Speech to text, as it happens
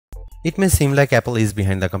It may seem like Apple is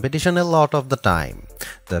behind the competition a lot of the time.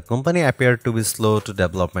 The company appeared to be slow to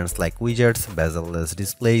developments like widgets, bezel-less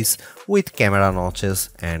displays with camera notches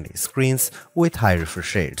and screens with high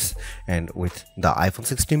refresh rates. And with the iPhone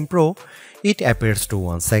 16 Pro, it appears to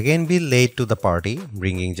once again be late to the party,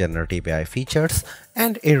 bringing generative AI features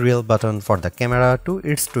and a real button for the camera to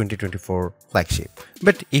its 2024 flagship.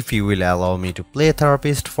 But if you will allow me to play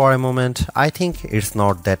therapist for a moment, I think it's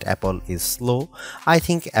not that Apple is slow, I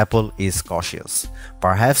think Apple is cautious,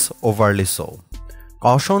 perhaps overly so.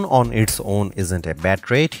 Caution on its own isn't a bad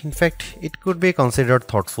trait, in fact, it could be considered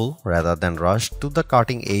thoughtful rather than rushed to the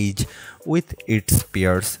cutting edge with its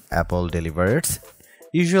peers. Apple delivers,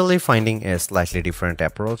 usually finding a slightly different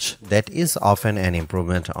approach that is often an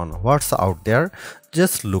improvement on what's out there.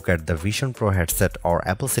 Just look at the Vision Pro headset or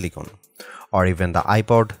Apple Silicon, or even the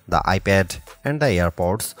iPod, the iPad, and the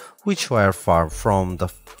AirPods, which were far from the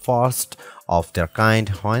first of their kind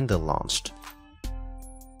when they launched.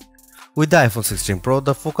 With the iPhone 16 Pro,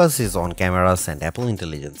 the focus is on cameras and Apple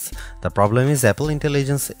Intelligence. The problem is Apple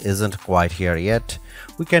Intelligence isn't quite here yet.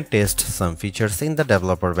 We can test some features in the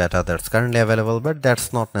developer beta that's currently available, but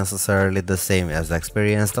that's not necessarily the same as the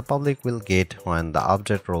experience the public will get when the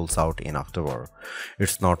update rolls out in October.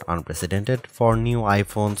 It's not unprecedented for new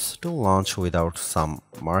iPhones to launch without some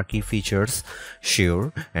marquee features,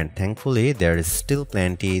 sure, and thankfully there is still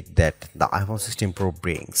plenty that the iPhone 16 Pro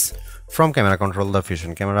brings. From camera control, the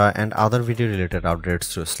Fusion camera, and other video related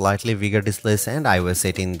updates to slightly bigger displays and iOS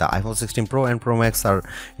 18, the iPhone 16 Pro and Pro Max are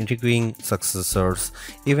intriguing successors,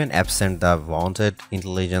 even absent the wanted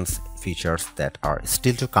intelligence features that are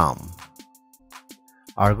still to come.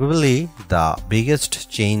 Arguably, the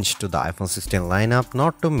biggest change to the iPhone 16 lineup,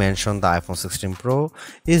 not to mention the iPhone 16 Pro,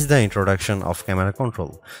 is the introduction of camera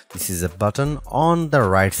control. This is a button on the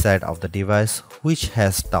right side of the device which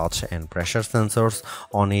has touch and pressure sensors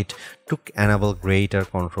on it to enable greater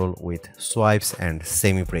control with swipes and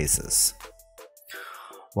semi-presses.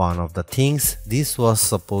 One of the things this was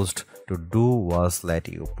supposed to do was let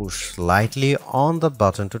you push slightly on the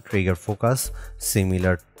button to trigger focus,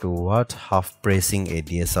 similar to what half pressing a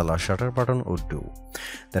DSLR shutter button would do.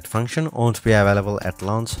 That function won't be available at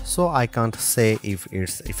launch, so I can't say if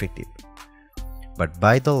it's effective. But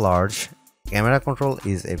by the large, camera control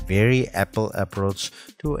is a very Apple approach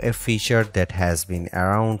to a feature that has been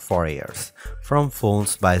around for years. From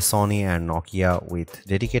phones by Sony and Nokia with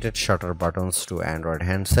dedicated shutter buttons to Android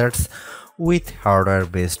handsets with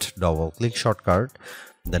hardware-based double-click shortcut,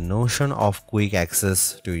 the notion of quick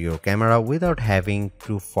access to your camera without having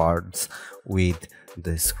to fudge with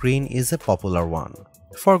the screen is a popular one.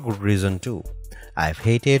 For good reason too. I've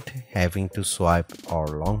hated having to swipe or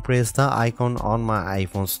long press the icon on my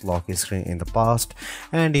iPhone's lock screen in the past,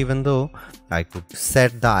 and even though I could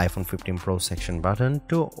set the iPhone 15 Pro section button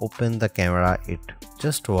to open the camera, it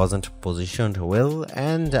just wasn't positioned well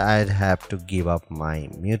and I'd have to give up my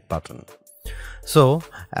mute button. So,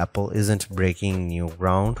 Apple isn't breaking new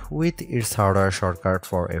ground with its hardware shortcut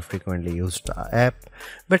for a frequently used app,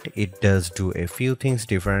 but it does do a few things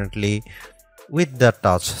differently. With the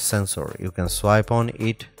touch sensor, you can swipe on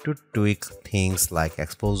it to tweak things like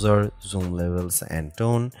exposure, zoom levels, and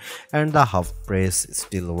tone, and the half press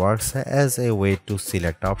still works as a way to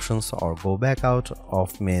select options or go back out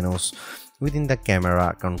of menus within the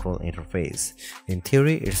camera control interface. In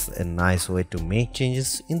theory, it's a nice way to make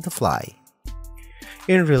changes in the fly.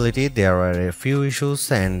 In reality, there are a few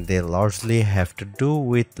issues and they largely have to do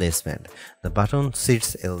with placement. The button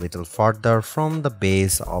sits a little further from the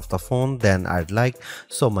base of the phone than I'd like,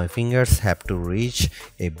 so my fingers have to reach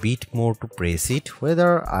a bit more to press it,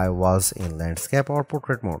 whether I was in landscape or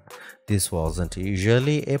portrait mode. This wasn't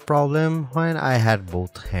usually a problem when I had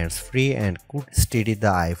both hands free and could steady the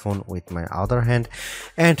iPhone with my other hand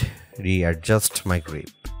and readjust my grip.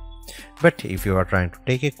 But if you are trying to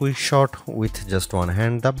take a quick shot with just one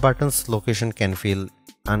hand, the button's location can feel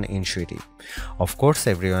unintuitive. Of course,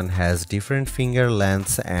 everyone has different finger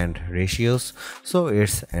lengths and ratios, so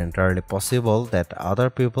it's entirely possible that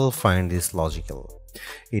other people find this logical.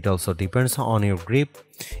 It also depends on your grip.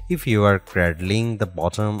 If you are cradling the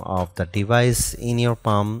bottom of the device in your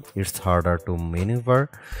palm, it's harder to maneuver.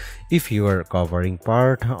 If you are covering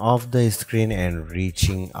part of the screen and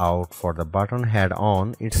reaching out for the button head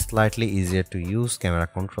on, it's slightly easier to use camera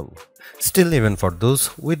control. Still, even for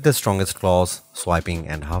those with the strongest claws, swiping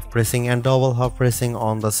and half pressing and double half pressing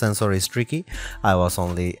on the sensor is tricky. I was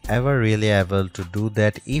only ever really able to do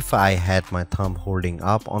that if I had my thumb holding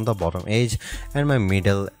up on the bottom edge and my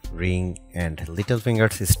middle ring and little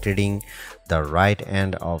fingers steadying the right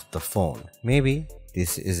end of the phone. Maybe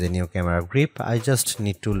this is a new camera grip I just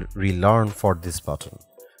need to relearn for this button.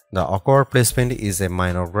 The awkward placement is a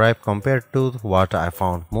minor gripe compared to what I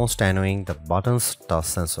found most annoying, the button's touch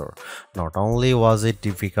sensor. Not only was it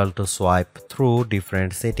difficult to swipe through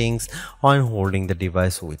different settings when holding the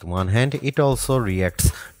device with one hand, it also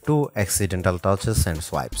reacts to accidental touches and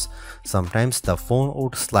swipes. Sometimes the phone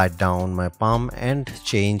would slide down my palm and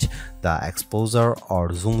change the exposure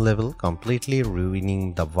or zoom level, completely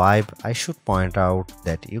ruining the vibe. I should point out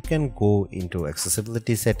that you can go into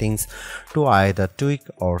accessibility settings to either tweak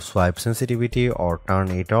or swipe sensitivity or turn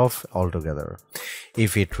it off altogether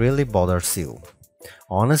if it really bothers you.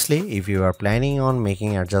 Honestly, if you are planning on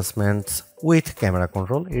making adjustments with camera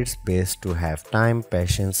control, it's best to have time,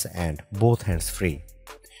 patience, and both hands free.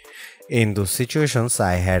 In those situations,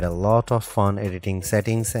 I had a lot of fun editing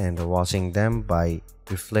settings and watching them by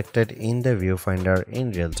reflected in the viewfinder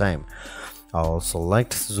in real time. I also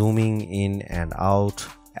liked zooming in and out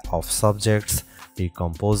of subjects,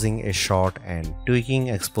 decomposing a shot and tweaking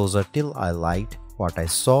exposure till I liked what I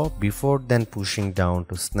saw before then pushing down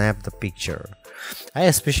to snap the picture. I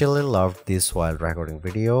especially loved this while recording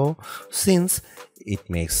video since it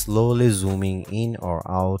makes slowly zooming in or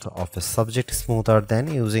out of a subject smoother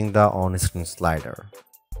than using the on-screen slider.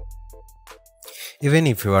 Even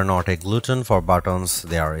if you are not a glutton for buttons,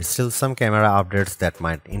 there are still some camera updates that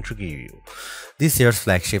might intrigue you. This year's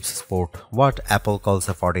flagships sport what Apple calls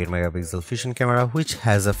a 48 megapixel fusion camera, which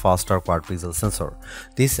has a faster quad pixel sensor.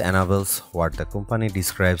 This enables what the company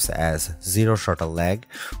describes as zero shutter lag,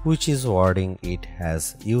 which is wording it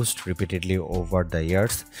has used repeatedly over the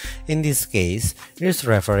years. In this case, it's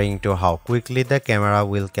referring to how quickly the camera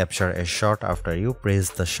will capture a shot after you press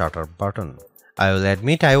the shutter button. I will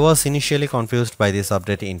admit I was initially confused by this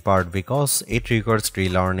update, in part because it requires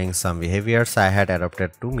relearning some behaviors I had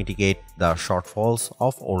adopted to mitigate the shortfalls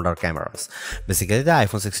of older cameras. Basically, the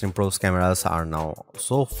iPhone 16 Pro's cameras are now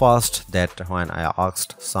so fast that when I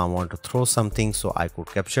asked someone to throw something so I could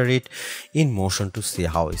capture it in motion to see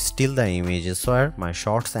how still the images were, my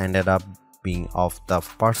shots ended up being of the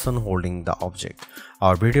person holding the object.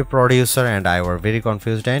 Our video producer and I were very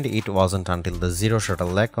confused, and it wasn't until the zero shutter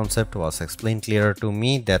lag concept was explained clearer to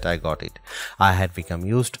me that I got it. I had become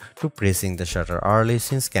used to pressing the shutter early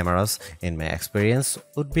since cameras, in my experience,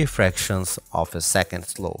 would be fractions of a second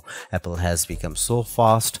slow. Apple has become so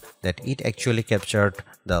fast that it actually captured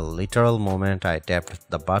the literal moment I tapped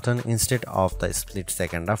the button instead of the split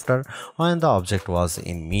second after when the object was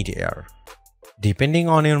in mid-air. Depending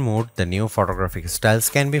on your mood, the new photographic styles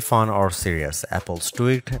can be fun or serious. Apple's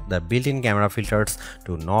tweaked the built-in camera filters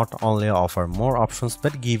to not only offer more options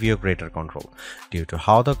but give you greater control. Due to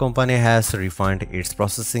how the company has refined its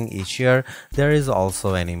processing each year, there is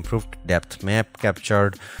also an improved depth map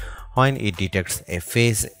captured when it detects a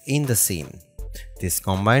face in the scene. This,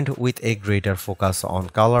 combined with a greater focus on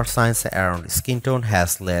color science around skin tone,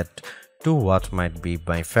 has led to what might be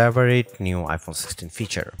my favorite new iPhone 16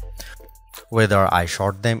 feature. Whether I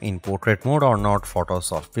shot them in portrait mode or not,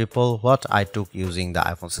 photos of people what I took using the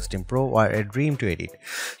iPhone 16 Pro were a dream to edit.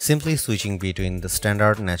 Simply switching between the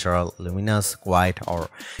standard, natural, luminous, quiet or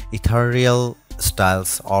ethereal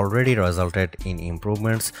styles already resulted in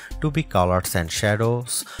improvements to be colors and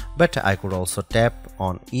shadows, but I could also tap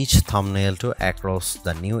on each thumbnail to access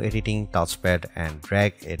the new editing touchpad and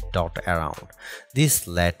drag a dot around. This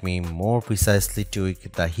let me more precisely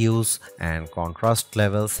tweak the hues and contrast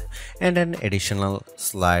levels, and an additional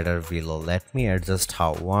slider below let me adjust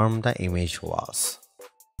how warm the image was.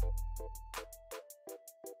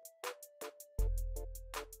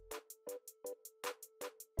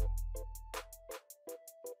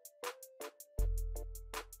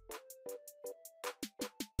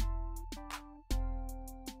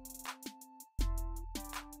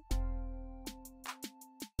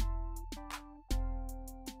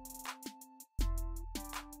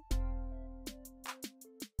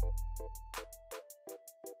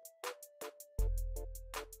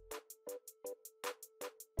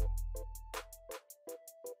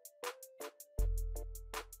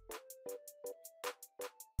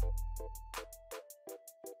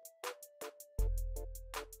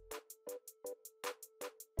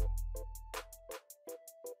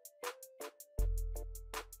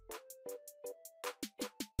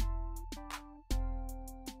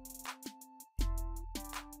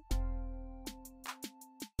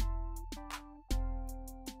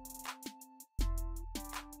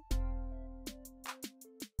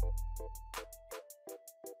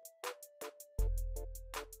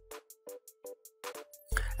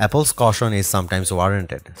 Apple's caution is sometimes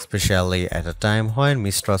warranted, especially at a time when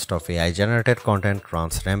mistrust of AI-generated content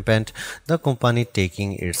runs rampant. The company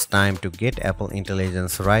taking its time to get Apple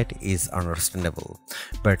Intelligence right is understandable,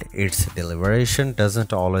 but its deliberation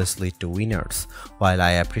doesn't always lead to winners. While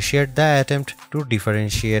I appreciate the attempt to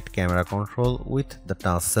differentiate camera control with the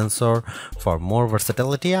touch sensor for more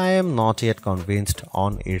versatility, I am not yet convinced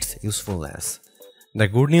on its usefulness. The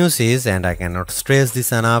good news is, and I cannot stress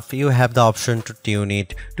this enough, you have the option to tune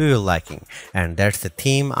it to your liking, and that's the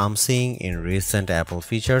theme I'm seeing in recent Apple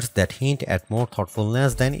features that hint at more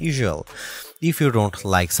thoughtfulness than usual. If you don't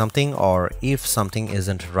like something or if something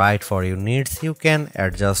isn't right for your needs, you can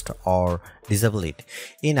adjust or disable it.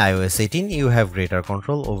 In iOS 18, you have greater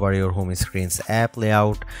control over your home screen's app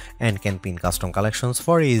layout and can pin custom collections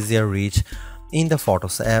for easier reach. In the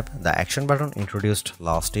Photos app, the action button introduced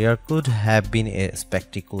last year could have been a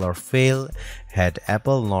spectacular fail had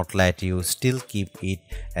Apple not let you still keep it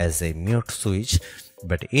as a mute switch,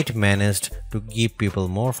 but it managed to give people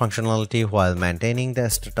more functionality while maintaining the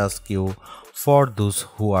status quo for those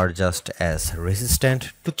who are just as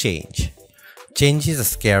resistant to change. Change is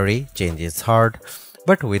scary, change is hard,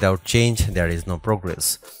 but without change there is no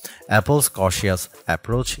progress. Apple's cautious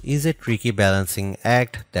approach is a tricky balancing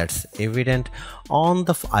act that's evident on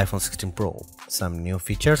the iPhone 16 Pro. Some new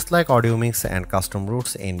features like audio mix and custom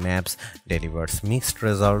routes in maps delivers mixed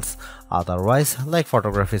results, otherwise like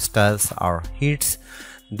photography styles are hits.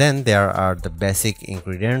 Then there are the basic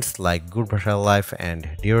ingredients like good battery life and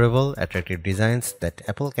durable, attractive designs that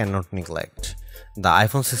Apple cannot neglect. The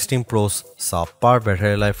iPhone 16 Pro's subpar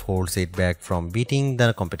battery life holds it back from beating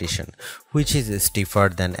the competition, which is stiffer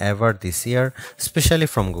than ever this year, especially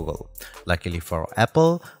from Google. Luckily for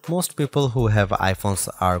Apple, most people who have iPhones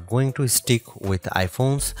are going to stick with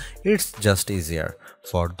iPhones. It's just easier.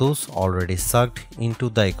 For those already sucked into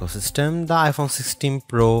the ecosystem, the iPhone 16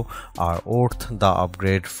 Pro are worth the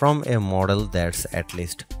upgrade from a model that's at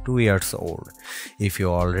least 2 years old. If you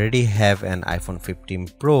already have an iPhone 15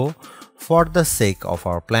 Pro, for the sake of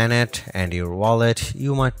our planet and your wallet,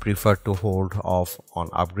 you might prefer to hold off on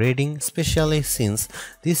upgrading, especially since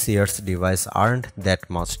this year's devices aren't that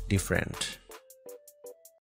much different.